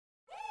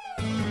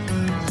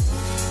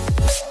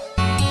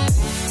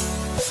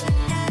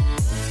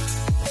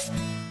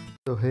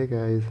So hey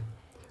guys,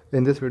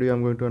 in this video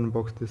I'm going to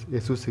unbox this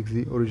Asus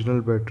 6Z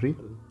original battery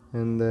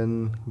and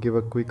then give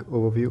a quick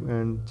overview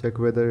and check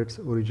whether it's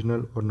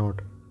original or not.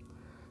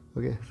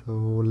 Okay, so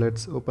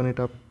let's open it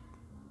up.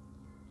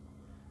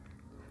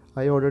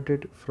 I ordered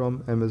it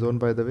from Amazon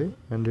by the way,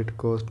 and it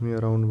cost me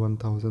around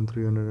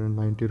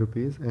 1390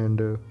 rupees,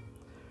 and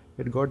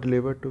it got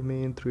delivered to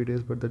me in 3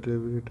 days, but the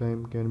delivery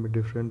time can be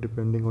different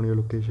depending on your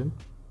location.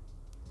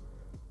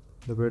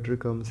 The battery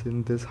comes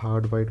in this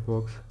hard white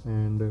box,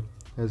 and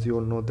as you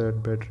all know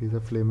that battery is a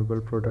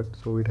flammable product,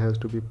 so it has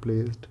to be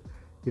packed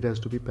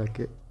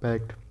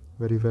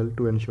very well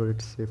to ensure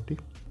its safety.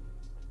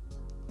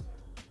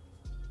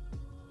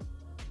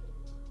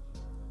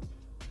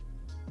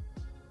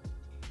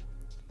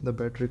 The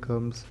battery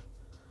comes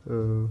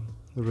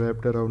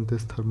wrapped around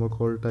this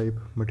thermocol type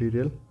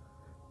material.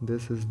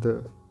 This is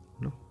the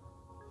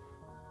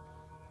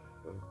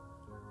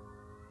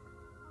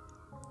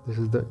this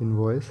is the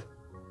invoice,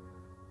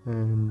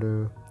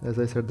 and as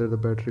I said that the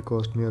battery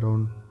cost me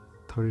around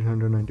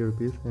 1390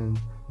 rupees, and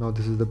now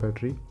this is the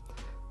battery.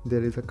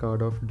 There is a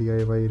card of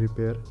DIY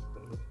repair.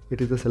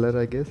 It is the seller,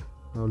 I guess.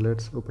 Now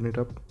let's open it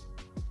up.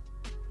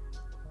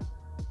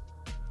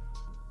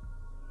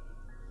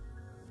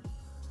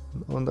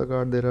 On the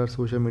card there are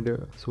social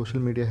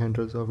media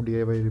handles of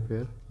DIY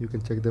repair. You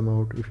can check them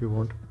out if you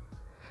want.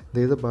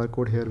 There is a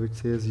barcode here which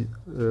says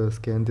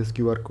scan this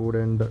QR code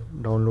and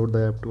download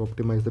the app to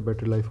optimize the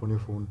battery life on your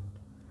phone,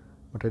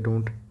 but I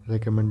don't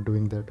recommend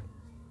doing that.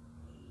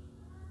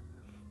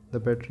 The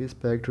battery is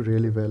packed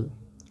really well.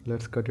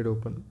 Let's cut it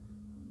open.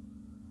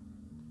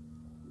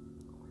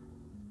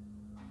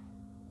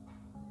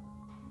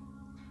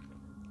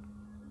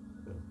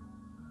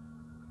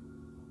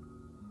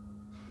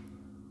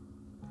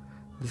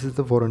 This is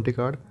the warranty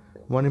card.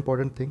 One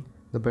important thing,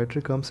 the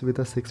battery comes with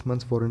a 6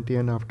 months warranty,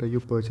 and after you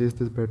purchase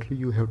this battery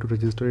you have to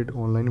register it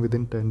online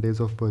within 10 days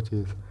of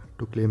purchase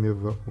to claim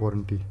your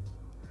warranty.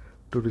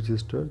 To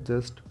register,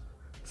 just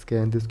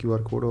scan this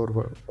QR code or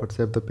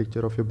WhatsApp the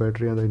picture of your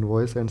battery and the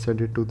invoice and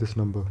send it to this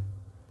number.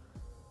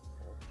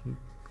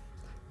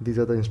 These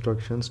are the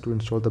instructions to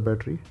install the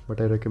battery, but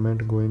I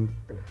recommend going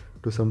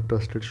to some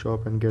trusted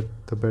shop and get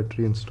the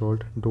battery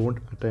installed. Don't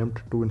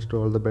attempt to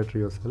install the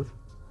battery yourself.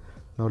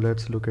 Now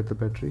let's look at the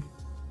battery.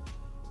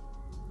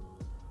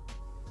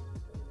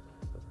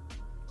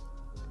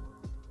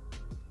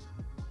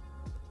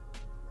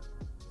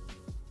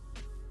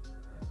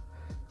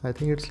 I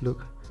think it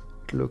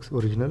looks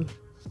original.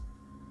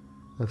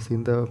 I've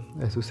seen the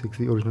Asus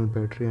 6Z original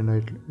battery and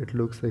it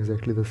looks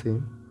exactly the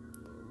same.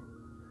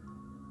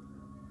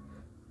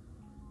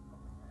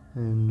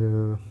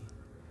 And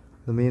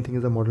the main thing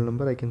is the model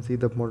number. I can see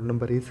the model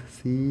number is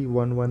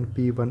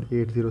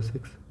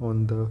C11P1806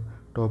 on the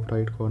top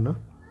right corner.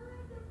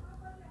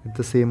 It's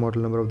the same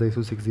model number of the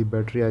Asus 6Z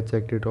battery. I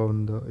checked it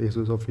on the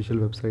Asus official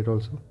website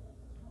also.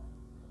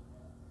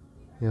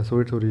 Yeah, so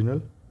it's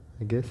original,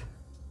 I guess,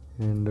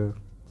 and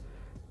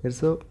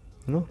it's a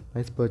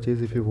nice purchase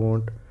if you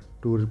want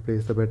to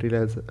replace the battery,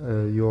 as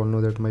you all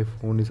know that my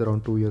phone is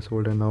around 2 years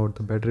old and now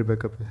the battery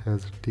backup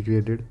has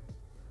degraded.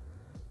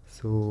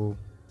 So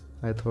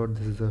I thought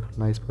this is a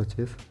nice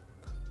purchase.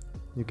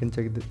 You can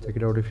check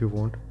it out if you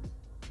want.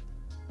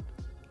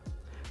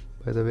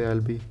 By the way, I'll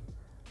be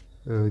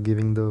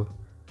giving the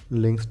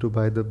links to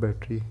buy the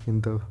battery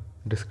in the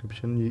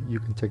description. You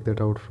can check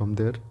that out from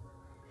there.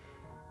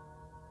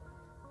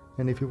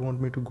 And if you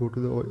want me to go to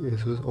the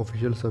Asus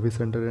official service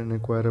center and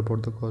inquire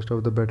about the cost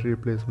of the battery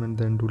replacement,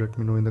 then do let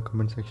me know in the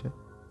comment section.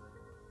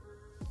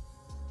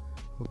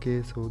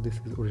 Okay, so this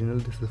is original.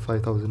 This is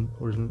 5000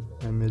 original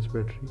mAh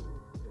battery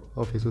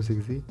of Asus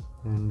 6Z,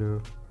 and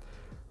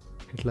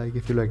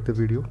if you like the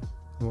video,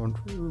 want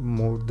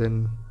more,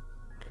 then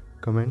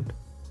comment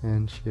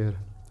and share.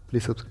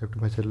 Please subscribe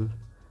to my channel.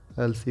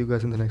 I'll see you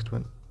guys in the next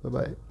one. Bye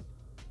bye.